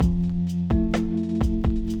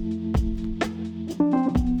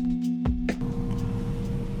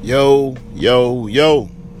Yo, yo, yo.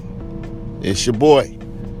 It's your boy,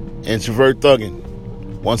 Introvert Thuggin.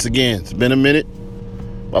 Once again, it's been a minute.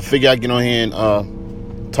 I figure I'd get on here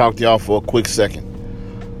and talk to y'all for a quick second.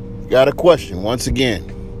 Got a question, once again.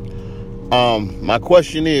 My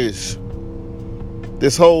question is,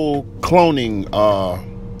 this whole cloning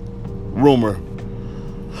rumor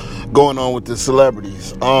going on with the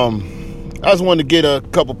celebrities. I just wanted to get a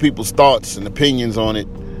couple people's thoughts and opinions on it.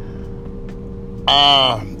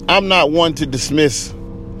 I'm not one to dismiss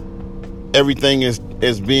everything as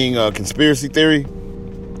being a conspiracy theory.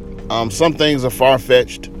 Some things are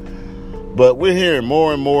far-fetched, but we're hearing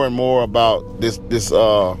more and more and more about this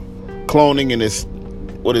cloning and this,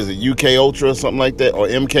 what is it, UK Ultra or something like that, or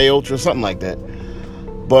MK Ultra, something like that.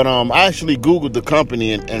 But I actually Googled the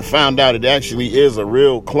company and found out it actually is a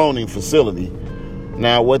real cloning facility.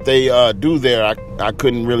 Now, what they do there, I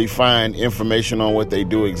couldn't really find information on what they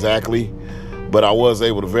do exactly, but I was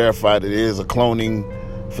able to verify that it is a cloning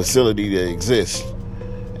facility that exists.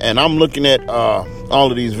 And I'm looking at all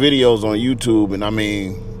of these videos on YouTube, and I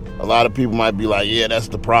mean, a lot of people might be like, yeah, that's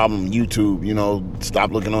the problem, YouTube,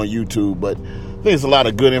 stop looking on YouTube. But I think there's a lot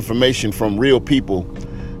of good information from real people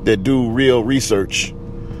that do real research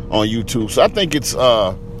on YouTube. So I think it's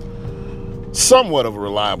somewhat of a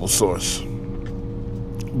reliable source.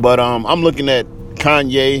 But I'm looking at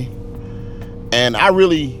Kanye, and I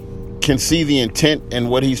really can see the intent in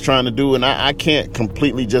what he's trying to do, and I can't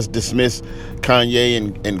completely just dismiss Kanye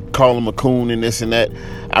and call him a coon and this and that.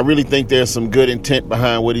 I really think there's some good intent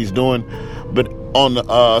behind what he's doing. But on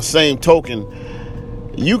the same token,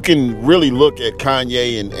 you can really look at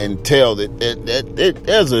Kanye and tell that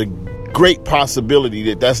there's a great possibility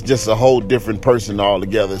that that's just a whole different person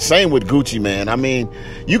altogether. Same with Gucci Mane. I mean,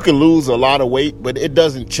 you can lose a lot of weight, but it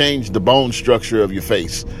doesn't change the bone structure of your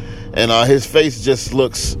face. And his face just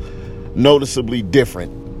looks noticeably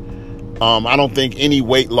different. I don't think any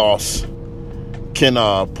weight loss can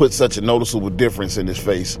put such a noticeable difference in his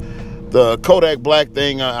face. The Kodak Black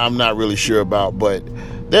thing, I'm not really sure about, but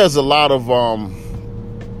there's a lot of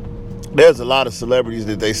celebrities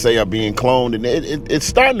that they say are being cloned, and it's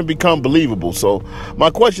starting to become believable. So my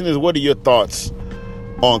question is, what are your thoughts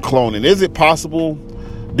on cloning? Is it possible?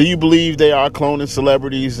 Do you believe they are cloning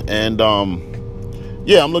celebrities? And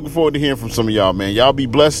yeah, I'm looking forward to hearing from some of y'all, man. Y'all be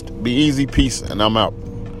blessed, be easy, peace, and I'm out.